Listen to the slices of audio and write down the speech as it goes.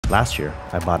Last year,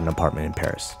 I bought an apartment in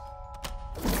Paris.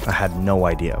 I had no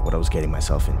idea what I was getting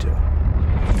myself into.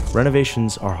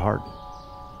 Renovations are hard.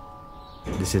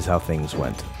 This is how things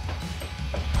went.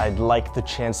 I'd like the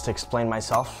chance to explain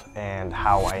myself and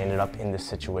how I ended up in this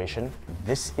situation.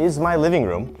 This is my living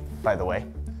room, by the way.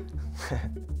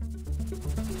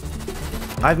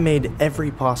 I've made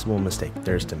every possible mistake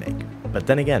there's to make. But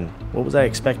then again, what was I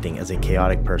expecting as a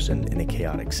chaotic person in a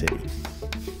chaotic city?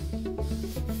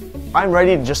 I'm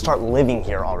ready to just start living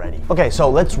here already. Okay, so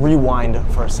let's rewind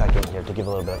for a second here to give a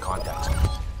little bit of context.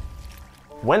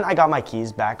 When I got my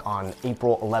keys back on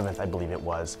April 11th, I believe it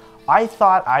was, I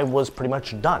thought I was pretty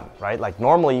much done, right? Like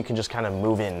normally you can just kind of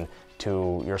move in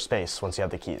to your space once you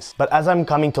have the keys. But as I'm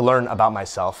coming to learn about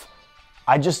myself,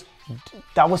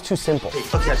 that was too simple.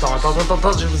 Okay,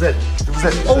 attends, je vous aide.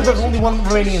 Oh, there's only one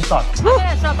remaining in stock. I'm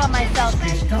gonna show up on myself.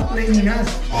 Stop blaming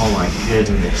us. Oh my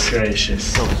goodness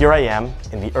gracious. So here I am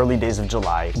in the early days of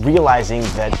July, realizing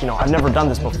that, I've never done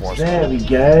this before. There we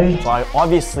go. So I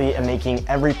obviously am making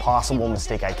every possible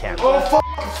mistake I can. Oh,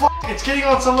 fuck, it's getting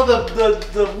on some of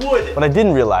the wood. What I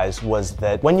didn't realize was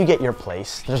that when you get your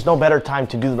place, there's no better time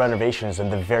to do the renovations than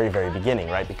the very, very beginning,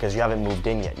 right? Because you haven't moved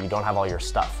in yet, you don't have all your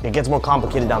stuff. It gets more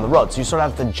complicated down the road, so you sort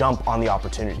of have to jump on the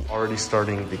opportunity. Already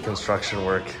starting the construction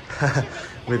work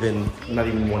within not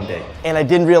even one day. And I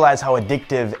didn't realize how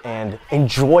addictive and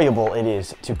enjoyable it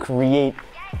is to create,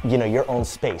 your own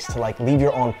space, to like leave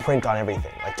your own print on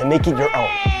everything, like to make it your own.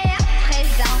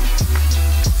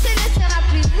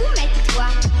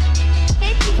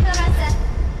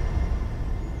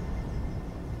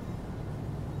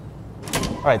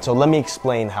 All right, so let me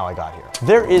explain how I got here.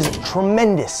 There is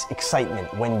tremendous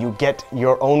excitement when you get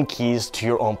your own keys to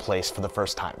your own place for the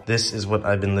first time. This is what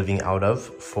I've been living out of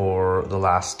for the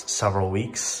last several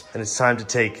weeks. And it's time to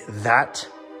take that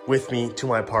with me to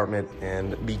my apartment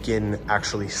and begin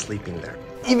actually sleeping there.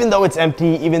 Even though it's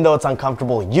empty, even though it's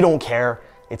uncomfortable, you don't care.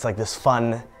 It's like this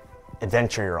fun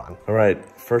adventure you're on. All right,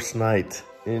 first night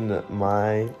in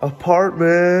my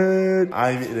apartment.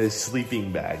 I'm in a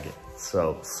sleeping bag.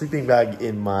 So, sleeping bag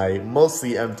in my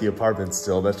mostly empty apartment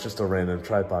still. That's just a random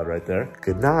tripod right there.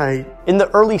 Good night. In the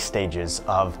early stages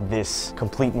of this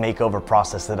complete makeover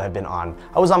process that I've been on,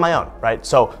 I was on my own, right?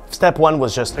 So, step one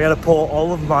was just, I gotta pull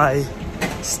all of my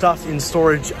stuff in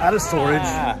storage out of storage.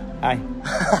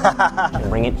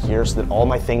 And bring it here so that all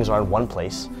my things are in one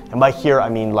place. And by here, I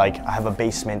mean like I have a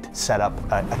basement set up,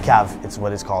 a cave, it's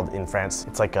what it's called in France.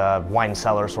 It's like a wine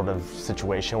cellar sort of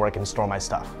situation where I can store my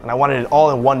stuff. And I wanted it all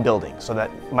in one building so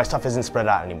that my stuff isn't spread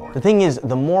out anymore. The thing is,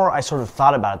 the more I sort of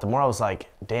thought about it, the more I was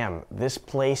like, damn, this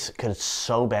place could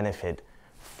so benefit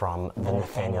from the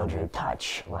Nathaniel Drew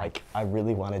touch. Like, I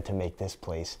really wanted to make this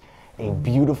place a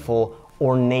beautiful,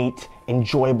 ornate,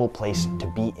 enjoyable place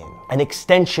to be in. An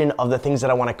extension of the things that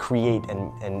I want to create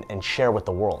and share with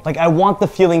the world. Like, I want the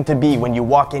feeling to be when you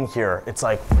walk in here, it's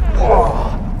like,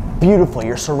 oh, beautiful,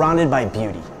 you're surrounded by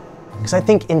beauty. Because I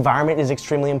think environment is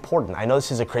extremely important. I know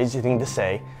this is a crazy thing to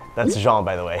say. That's Jean,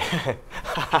 by the way.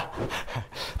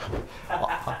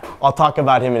 I'll talk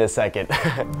about him in a second.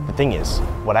 The thing is,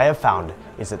 what I have found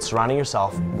is that surrounding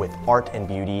yourself with art and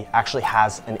beauty actually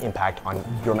has an impact on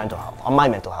your mental health, on my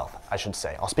mental health, I should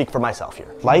say. I'll speak for myself here.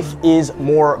 Life is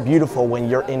more beautiful when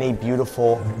you're in a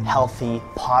beautiful, healthy,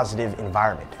 positive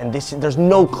environment. And there's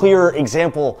no clearer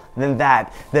example than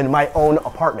that, than my own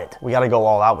apartment. We gotta go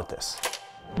all out with this.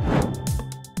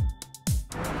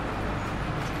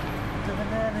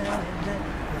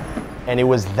 And it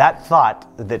was that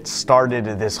thought that started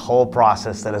this whole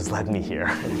process that has led me here.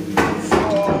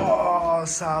 Oh,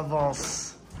 ça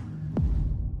avance.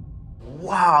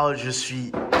 Wow, je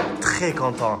suis très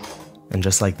content. And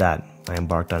just like that, I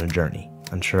embarked on a journey,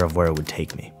 unsure of where it would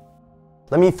take me.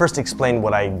 Let me first explain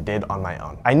what I did on my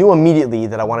own. I knew immediately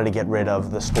that I wanted to get rid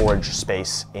of the storage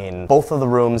space in both of the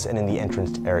rooms and in the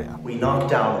entrance area. We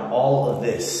knocked down all of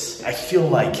this. I feel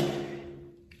like,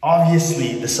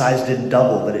 obviously the size didn't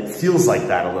double, but it feels like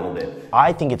that a little bit.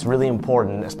 I think it's really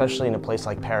important, especially in a place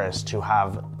like Paris, to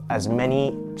have as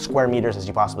many square meters as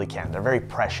you possibly can. They're very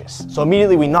precious. So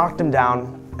immediately we knocked them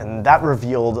down, and that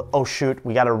revealed, oh shoot,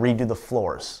 we gotta redo the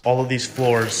floors. All of these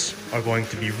floors are going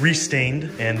to be restained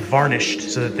and varnished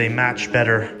so that they match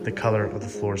better the color of the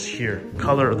floors here.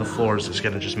 Color of the floors is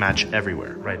gonna just match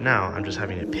everywhere. Right now, I'm just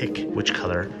having to pick which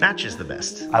color matches the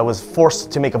best. I was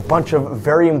forced to make a bunch of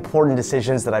very important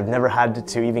decisions that I've never had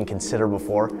to even consider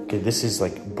before. Okay, this is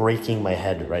like breaking my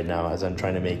head right now as I'm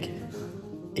trying to make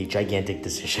a gigantic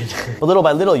decision. But little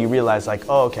by little, you realize like,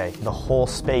 oh, okay, the whole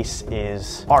space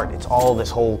is art. It's all this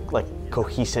whole like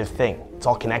cohesive thing. It's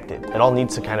all connected. It all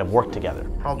needs to kind of work together.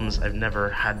 Problems I've never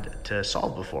had to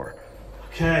solve before.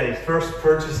 Okay, first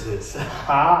purchases.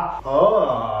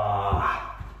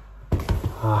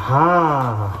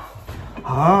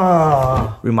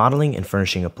 Remodeling and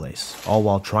furnishing a place, all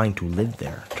while trying to live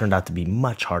there, turned out to be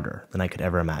much harder than I could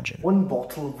ever imagine. One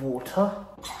bottle of water.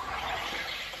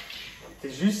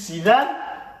 Did you see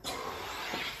that?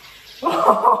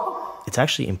 It's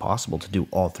actually impossible to do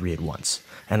all three at once,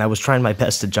 and I was trying my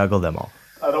best to juggle them all.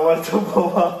 I don't want it to blow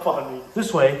up on me.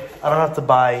 This way, I don't have to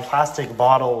buy plastic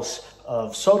bottles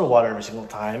of soda water every single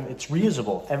time. It's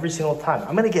reusable every single time.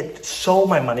 I'm gonna get so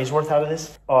my money's worth out of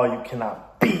this. Oh, you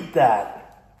cannot beat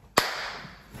that.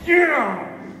 Yeah!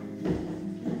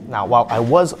 Now, while I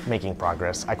was making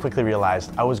progress, I quickly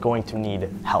realized I was going to need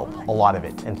help, a lot of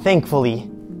it. And thankfully,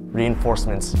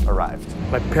 reinforcements arrived.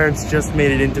 My parents just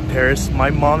made it into Paris. My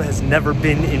mom has never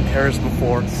been in Paris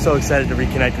before. So excited to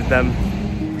reconnect with them.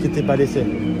 ¿Qué te parece?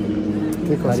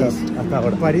 ¿Qué cosa?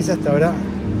 París hasta ahora,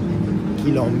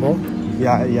 quilombo.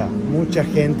 Yeah. Mucha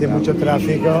gente, mucho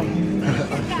tráfico.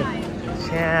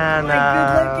 Shanna.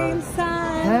 Good looking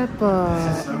son.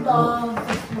 Peppa. Love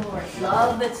the floor.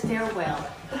 Love the stairwell.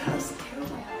 Look at the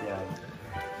stairwell. Yeah.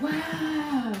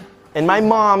 Wow. And my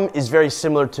mom is very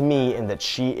similar to me in that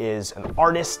she is an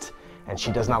artist and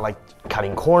she does not like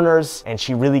cutting corners and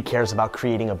she really cares about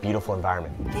creating a beautiful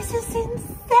environment. This is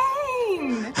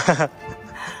insane.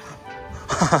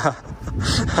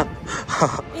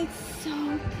 It's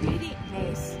so pretty.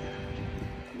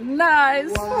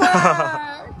 Nice.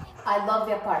 Wow. I love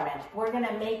the apartment. We're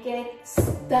gonna make it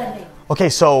stunning. Okay,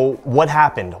 so what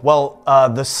happened? Well,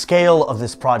 the scale of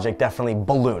this project definitely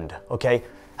ballooned, okay?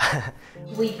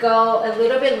 We go a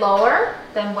little bit lower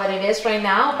than what it is right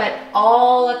now, but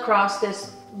all across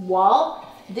this wall,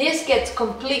 this gets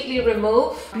completely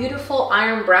removed. Beautiful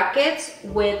iron brackets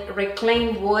with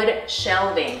reclaimed wood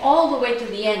shelving. All the way to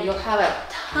the end, you'll have a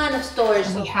ton of storage.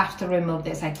 We have to remove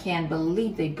this. I can't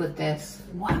believe they put this.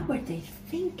 What were they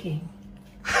thinking?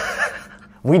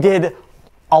 We did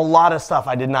a lot of stuff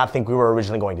I did not think we were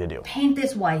originally going to do. Paint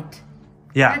this white.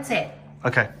 Yeah. That's it.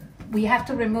 Okay. We have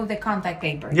to remove the contact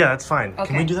paper. Yeah, that's fine. Okay.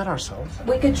 Can we do that ourselves?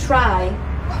 We could try.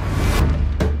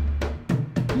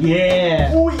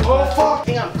 Yeah. Ooh, oh, fuck.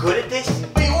 Think I'm good at this?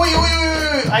 Wait.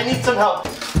 I need some help.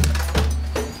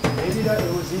 Maybe that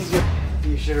it was easier.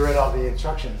 You should have read all the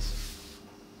instructions.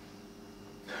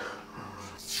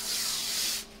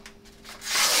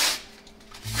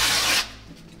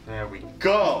 There we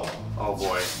go. Oh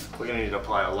boy, we're gonna need to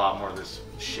apply a lot more of this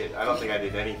shit. I don't think I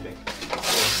did anything.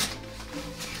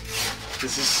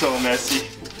 This is so messy.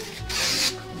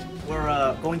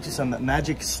 We're going to some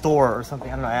magic store or something.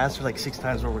 I don't know, I asked her like 6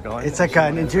 times where we're going. It's like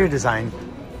an interior design,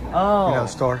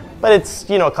 store. But it's,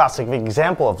 a classic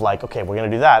example of like, okay, we're gonna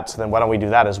do that, so then why don't we do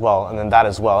that as well, and then that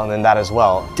as well, and then that as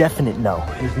well. Definite no.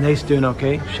 Is Nace doing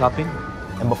okay? Shopping?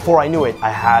 And before I knew it, I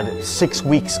had 6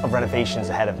 weeks of renovations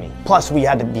ahead of me. Plus, we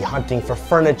had to be hunting for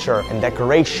furniture and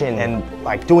decoration and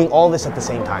like doing all this at the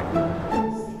same time.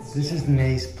 This is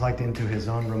Nace plugged into his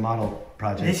own remodel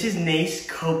project. This is Nace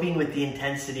coping with the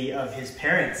intensity of his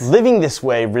parents. Living this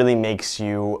way really makes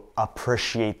you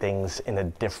appreciate things in a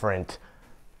different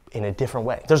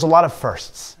way. There's a lot of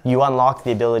firsts. You unlock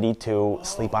the ability to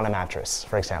sleep on a mattress,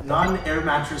 for example. Non-air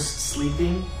mattress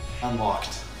sleeping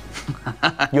unlocked.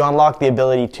 You unlock the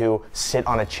ability to sit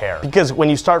on a chair. Because when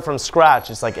you start from scratch,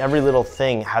 it's like every little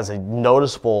thing has a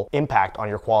noticeable impact on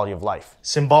your quality of life.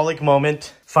 Symbolic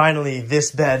moment. Finally,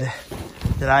 this bed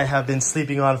that I have been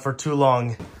sleeping on for too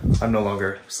long. I'm no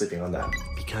longer sleeping on that.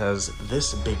 Because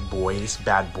this big boy, this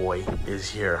bad boy, is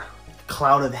here.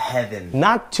 Cloud of heaven.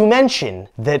 Not to mention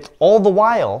that all the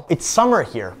while, it's summer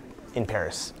here in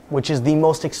Paris, which is the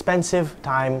most expensive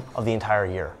time of the entire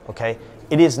year, okay?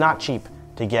 It is not cheap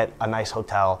to get a nice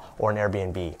hotel or an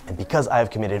Airbnb. And because I have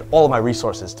committed all of my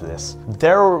resources to this,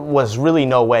 there was really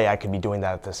no way I could be doing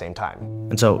that at the same time.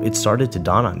 And so it started to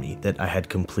dawn on me that I had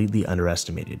completely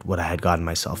underestimated what I had gotten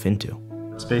myself into.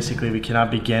 So basically, we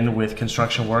cannot begin with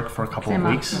construction work for a couple of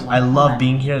weeks. I love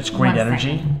being here, it's great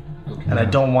energy. And I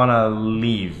don't want to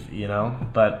leave,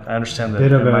 but I understand that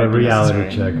Bit of it might a be reality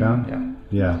necessary. check, huh?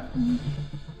 Yeah.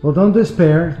 Well, don't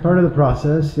despair. It's part of the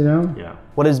process, Yeah.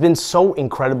 What has been so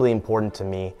incredibly important to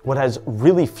me, what has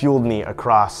really fueled me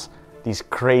across these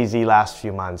crazy last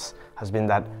few months, has been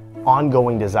that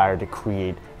ongoing desire to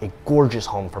create a gorgeous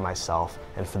home for myself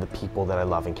and for the people that I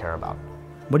love and care about.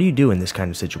 What do you do in this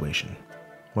kind of situation?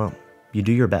 Well, you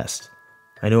do your best.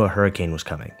 I knew a hurricane was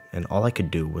coming, and all I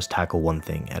could do was tackle one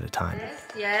thing at a time.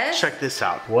 Yes. Check this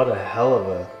out. What a hell of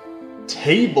a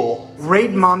table.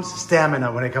 Rate mom's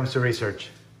stamina when it comes to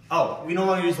research. Oh, we no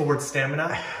longer use the word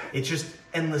stamina. It's just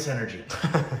endless energy.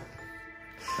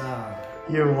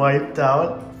 You're wiped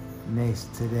out? Mace,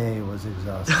 today was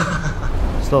exhausting.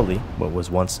 Slowly, what was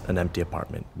once an empty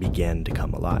apartment began to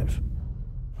come alive.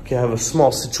 Okay, I have a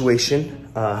small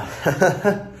situation.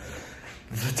 The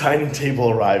dining table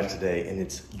arrived today and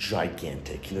it's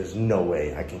gigantic. There's no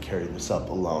way I can carry this up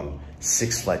alone.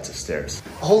 6 flights of stairs.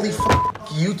 Holy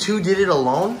f***, you two did it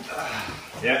alone?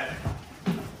 Yeah.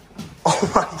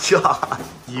 Oh my god.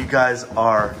 You guys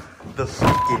are the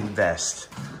fucking best.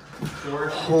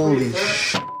 Holy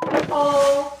shit.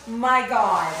 Oh my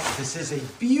God. This is a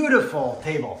beautiful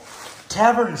table.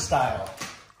 Tavern style.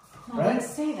 No, don't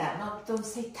say that. No, don't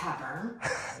say tavern.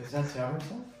 Is that tavern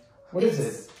style? What is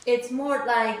it? It's more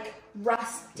like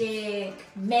rustic,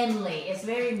 manly. It's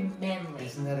very manly.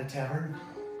 Isn't that a tavern?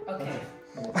 Okay.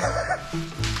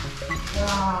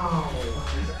 Wow.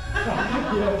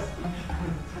 Yes.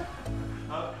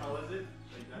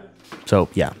 So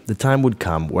yeah, the time would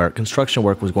come where construction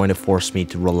work was going to force me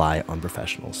to rely on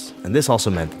professionals. And this also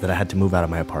meant that I had to move out of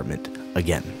my apartment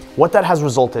again. What that has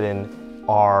resulted in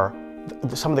are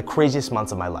some of the craziest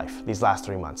months of my life, these last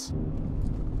 3 months.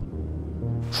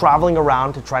 Traveling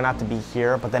around to try not to be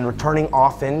here, but then returning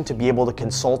often to be able to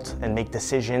consult and make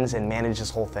decisions and manage this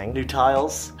whole thing. New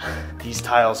tiles. These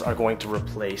tiles are going to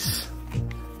replace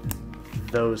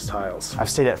those tiles. I've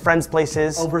stayed at friends'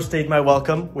 places. Overstayed my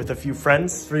welcome with a few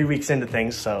friends. 3 weeks into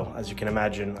things, so as you can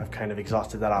imagine, I've kind of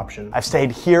exhausted that option. I've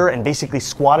stayed here and basically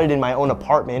squatted in my own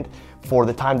apartment for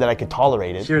the time that I could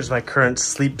tolerate it. Here's my current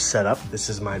sleep setup. This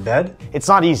is my bed. It's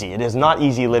not easy. It is not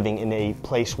easy living in a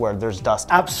place where there's dust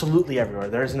absolutely everywhere.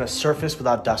 There isn't a surface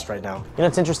without dust right now. You know,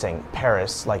 it's interesting.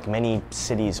 Paris, like many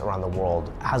cities around the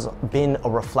world, has been a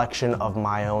reflection of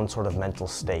my own sort of mental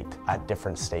state at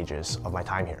different stages of my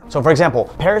time here. So for example,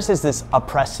 Paris is this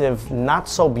oppressive, not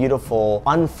so beautiful,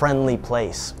 unfriendly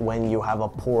place when you have a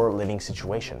poor living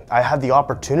situation. I had the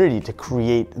opportunity to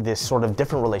create this sort of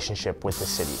different relationship with the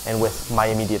city and with my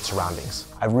immediate surroundings.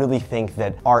 I really think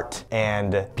that art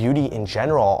and beauty in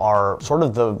general are sort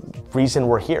of the reason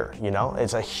we're here, you know?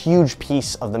 It's a huge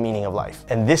piece of the meaning of life.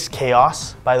 And this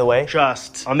chaos, by the way,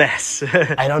 just a mess.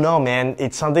 I don't know, man.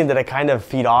 It's something that I kind of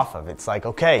feed off of. It's like,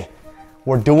 okay,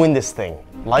 we're doing this thing.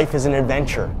 Life is an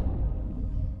adventure.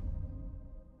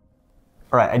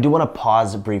 All right, I do want to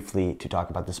pause briefly to talk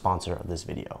about the sponsor of this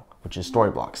video, which is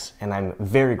Storyblocks. And I'm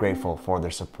very grateful for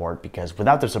their support because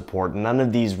without their support, none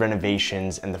of these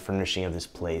renovations and the furnishing of this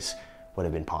place would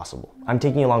have been possible. I'm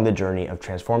taking you along the journey of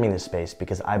transforming this space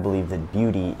because I believe that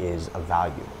beauty is a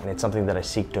value and it's something that I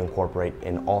seek to incorporate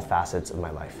in all facets of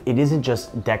my life. It isn't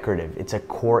just decorative, it's a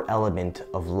core element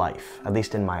of life, at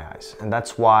least in my eyes. And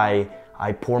that's why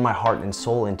I pour my heart and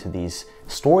soul into these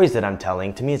stories that I'm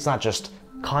telling. To me, it's not just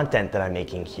content that I'm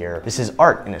making here. This is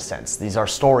art in a sense. These are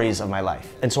stories of my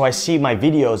life. And so I see my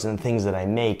videos and things that I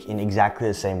make in exactly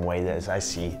the same way as I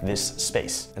see this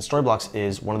space. And Storyblocks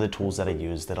is one of the tools that I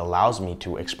use that allows me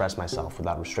to express myself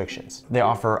without restrictions. They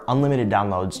offer unlimited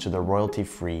downloads to their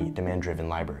royalty-free, demand-driven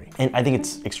library. And I think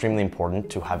it's extremely important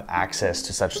to have access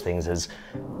to such things as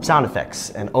sound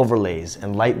effects and overlays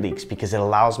and light leaks because it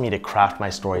allows me to craft my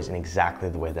stories in exactly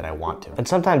the way that I want to. And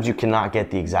sometimes you cannot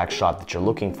get the exact shot that you're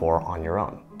looking for on your own.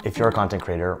 If you're a content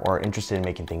creator or interested in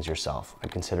making things yourself,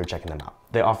 I'd consider checking them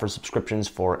out. They offer subscriptions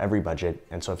for every budget,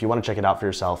 and so if you want to check it out for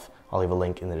yourself, I'll leave a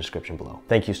link in the description below.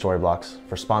 Thank you, Storyblocks,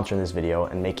 for sponsoring this video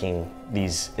and making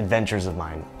these adventures of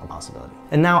mine a possibility.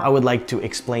 And now I would like to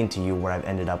explain to you where I've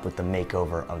ended up with the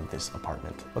makeover of this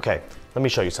apartment. Okay, let me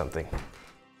show you something.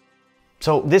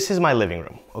 So this is my living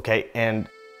room, okay? And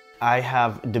I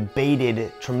have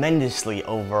debated tremendously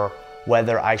over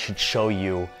whether I should show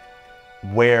you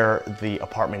where the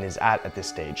apartment is at this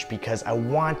stage because I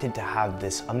wanted to have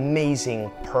this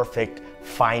amazing, perfect,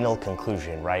 final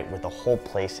conclusion, right? Where the whole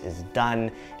place is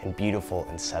done and beautiful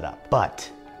and set up. But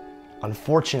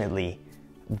unfortunately,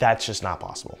 that's just not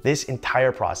possible. This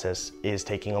entire process is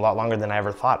taking a lot longer than I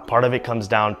ever thought. Part of it comes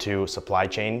down to supply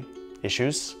chain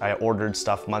issues. I ordered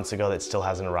stuff months ago that still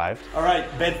hasn't arrived. All right,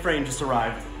 bed frame just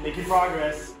arrived. Making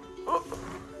progress. Oh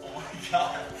my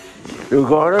God. You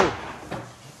got it?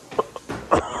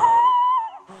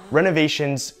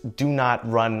 Renovations do not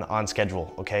run on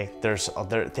schedule, okay?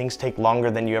 Things take longer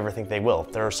than you ever think they will.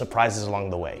 There are surprises along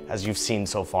the way, as you've seen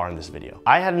so far in this video.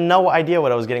 I had no idea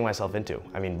what I was getting myself into.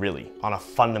 I mean, really, on a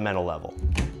fundamental level.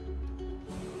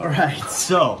 All right,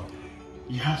 so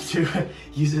you have to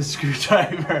use a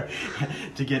screwdriver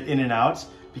to get in and out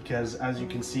because as you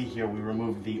can see here, we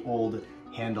removed the old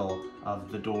handle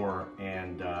of the door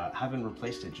and haven't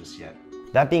replaced it just yet.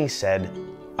 That being said,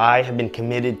 I have been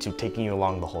committed to taking you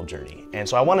along the whole journey. And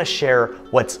so I want to share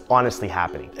what's honestly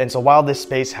happening. And so while this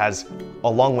space has a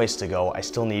long ways to go, I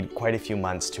still need quite a few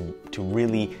months to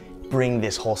really bring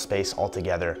this whole space all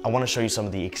together, I want to show you some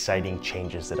of the exciting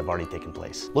changes that have already taken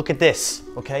place. Look at this,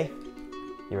 okay?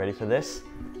 You ready for this?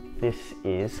 This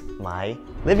is my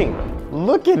living room.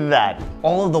 Look at that.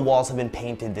 All of the walls have been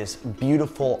painted this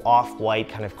beautiful off-white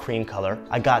kind of cream color.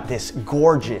 I got this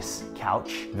gorgeous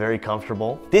couch, very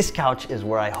comfortable. This couch is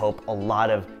where I hope a lot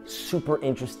of super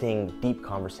interesting, deep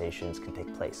conversations can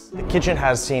take place. The kitchen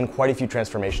has seen quite a few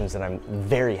transformations that I'm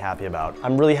very happy about.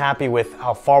 I'm really happy with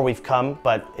how far we've come,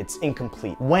 but it's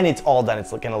incomplete. When it's all done,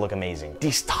 it's gonna look amazing.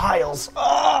 These tiles,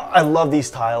 I love these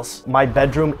tiles. My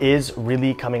bedroom is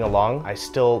really coming along. I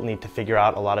still need to figure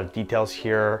out a lot of details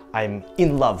here. I'm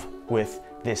in love with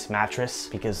this mattress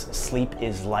because sleep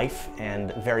is life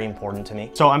and very important to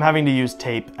me. So I'm having to use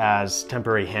tape as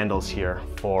temporary handles here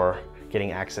for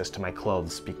getting access to my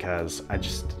clothes because I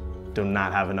just do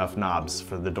not have enough knobs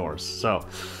for the doors. So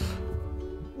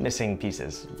missing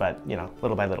pieces, but you know,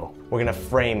 little by little. We're gonna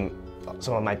frame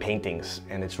some of my paintings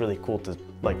and it's really cool to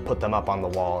like put them up on the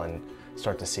wall and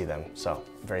start to see them. So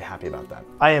I'm very happy about that.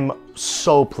 I am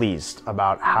so pleased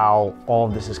about how all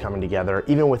of this is coming together.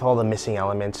 Even with all the missing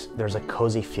elements, there's a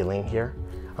cozy feeling here.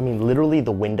 I mean, literally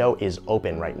the window is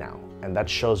open right now. And that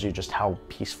shows you just how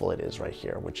peaceful it is right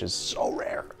here, which is so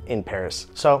rare in Paris.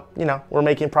 So, you know, we're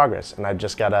making progress and I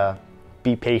just gotta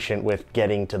be patient with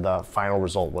getting to the final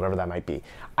result, whatever that might be.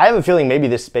 I have a feeling maybe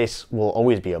this space will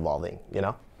always be evolving, you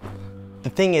know?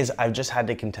 The thing is, I've just had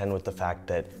to contend with the fact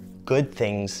that good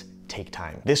things take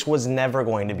time. This was never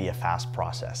going to be a fast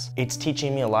process. It's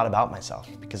teaching me a lot about myself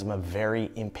because I'm a very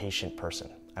impatient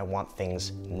person. I want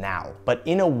things now. But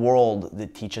in a world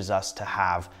that teaches us to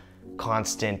have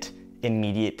constant,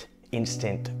 immediate,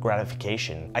 instant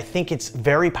gratification, I think it's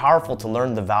very powerful to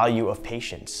learn the value of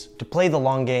patience, to play the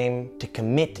long game, to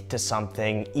commit to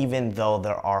something even though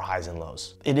there are highs and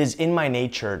lows. It is in my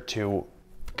nature to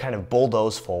kind of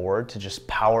bulldoze forward, to just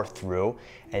power through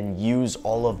and use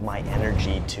all of my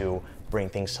energy to bring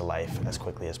things to life as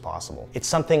quickly as possible. It's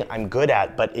something I'm good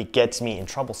at, but it gets me in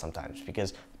trouble sometimes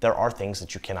because there are things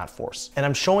that you cannot force. And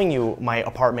I'm showing you my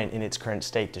apartment in its current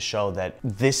state to show that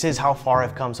this is how far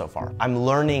I've come so far. I'm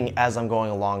learning as I'm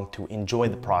going along to enjoy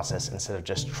the process instead of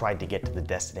just trying to get to the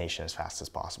destination as fast as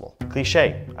possible.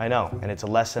 Cliche, I know, and it's a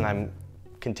lesson I'm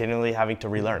continually having to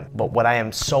relearn. But what I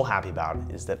am so happy about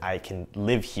is that I can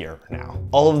live here now.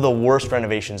 All of the worst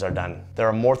renovations are done. There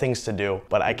are more things to do,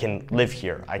 but I can live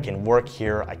here, I can work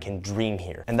here, I can dream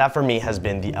here. And that for me has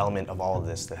been the element of all of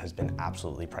this that has been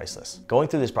absolutely priceless. Going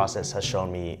through this process has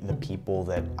shown me the people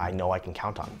that I know I can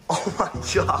count on. Oh my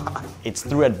God. It's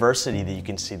through adversity that you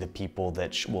can see the people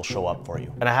that will show up for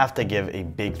you. And I have to give a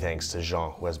big thanks to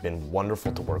Jean, who has been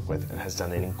wonderful to work with and has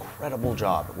done an incredible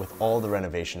job with all the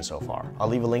renovations so far.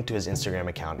 I'll leave a link to his Instagram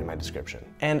account in my description.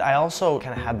 And I also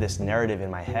kind of had this narrative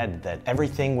in my head that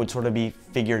everything would sort of be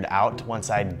figured out once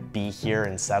I'd be here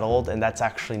and settled, and that's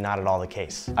actually not at all the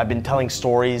case. I've been telling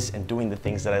stories and doing the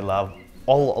things that I love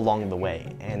all along the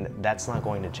way, and that's not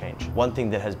going to change. One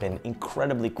thing that has been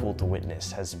incredibly cool to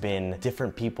witness has been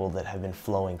different people that have been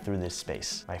flowing through this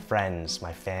space. My friends,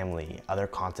 my family, other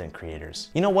content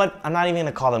creators. You know what? I'm not even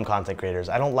gonna call them content creators.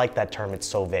 I don't like that term, it's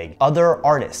so vague. Other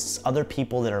artists, other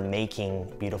people that are making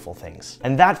beautiful things.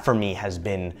 And that for me has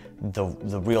been the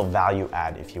real value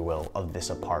add, if you will, of this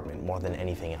apartment more than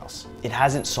anything else. It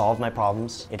hasn't solved my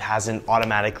problems. It hasn't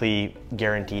automatically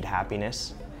guaranteed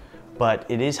happiness, but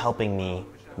it is helping me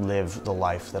live the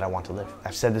life that I want to live.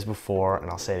 I've said this before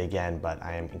and I'll say it again, but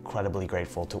I am incredibly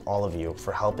grateful to all of you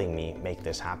for helping me make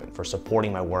this happen, for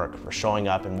supporting my work, for showing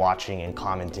up and watching and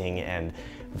commenting and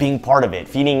being part of it,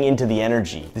 feeding into the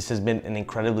energy. This has been an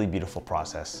incredibly beautiful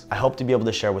process. I hope to be able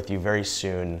to share with you very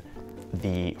soon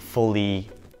the fully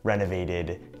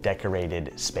renovated,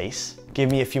 decorated space. Give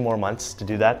me a few more months to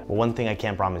do that. But one thing I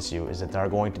can promise you is that there are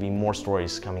going to be more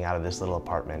stories coming out of this little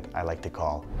apartment I like to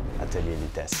call Atelier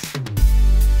Vitesse.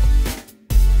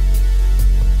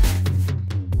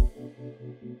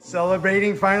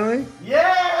 Celebrating finally?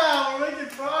 Yeah, we're making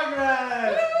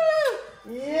progress.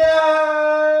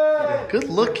 Yeah. Good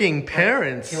looking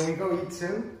parents. Can we go eat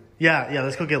soon? Yeah,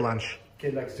 let's go get lunch.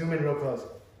 Okay, like zoom in real close.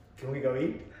 Can we go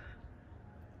eat?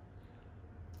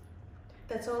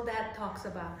 That's all Dad talks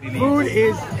about. Food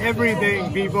is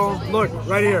everything, people. Look,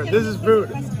 right here. This is food.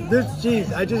 This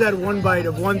cheese. I just had one bite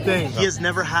of one thing. He has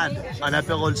never had an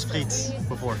Aperol Spritz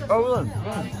before. Oh, look.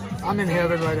 I'm in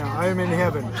heaven right now. I am in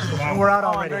heaven. And we're out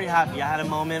I'm already. very happy. I had a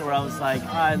moment where I was like,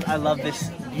 I love this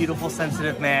beautiful,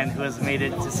 sensitive man who has made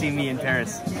it to see me in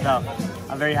Paris. So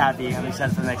I'm very happy. I'm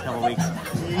excited for the next couple of weeks.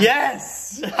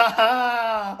 Yes!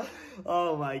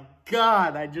 Oh my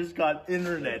God, I just got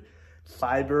internet.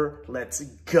 Fiber, let's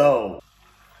go.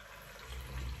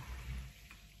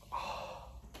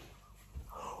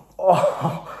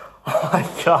 Oh my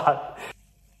God.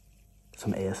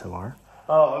 Some ASMR.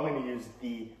 Oh, I'm gonna use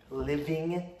the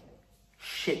living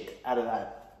shit out of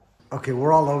that. Okay,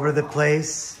 we're all over the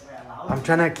place. I'm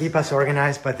trying to keep us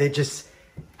organized, but they just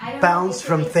bounce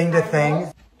from thing to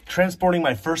thing. Transporting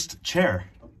my first chair.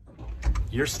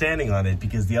 You're standing on it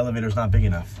because the elevator's not big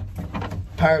enough.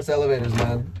 Paris elevators,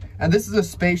 man. And this is a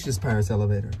spacious Paris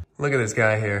elevator. Look at this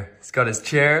guy here. He's got his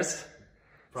chairs.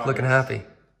 He's looking happy.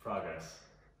 Progress.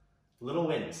 Little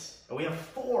wins. And we have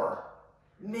 4.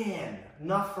 Man,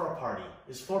 enough for a party.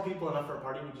 Is 4 people enough for a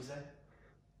party, would you say?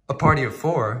 A party of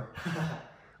 4?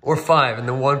 Or 5, and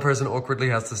then one person awkwardly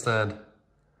has to stand.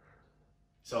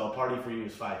 So a party for you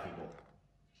is 5 people.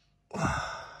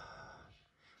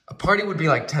 A party would be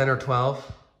like 10 or 12.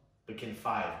 But can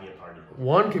 5 be a party?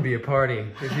 1 could be a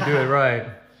party if you do it right.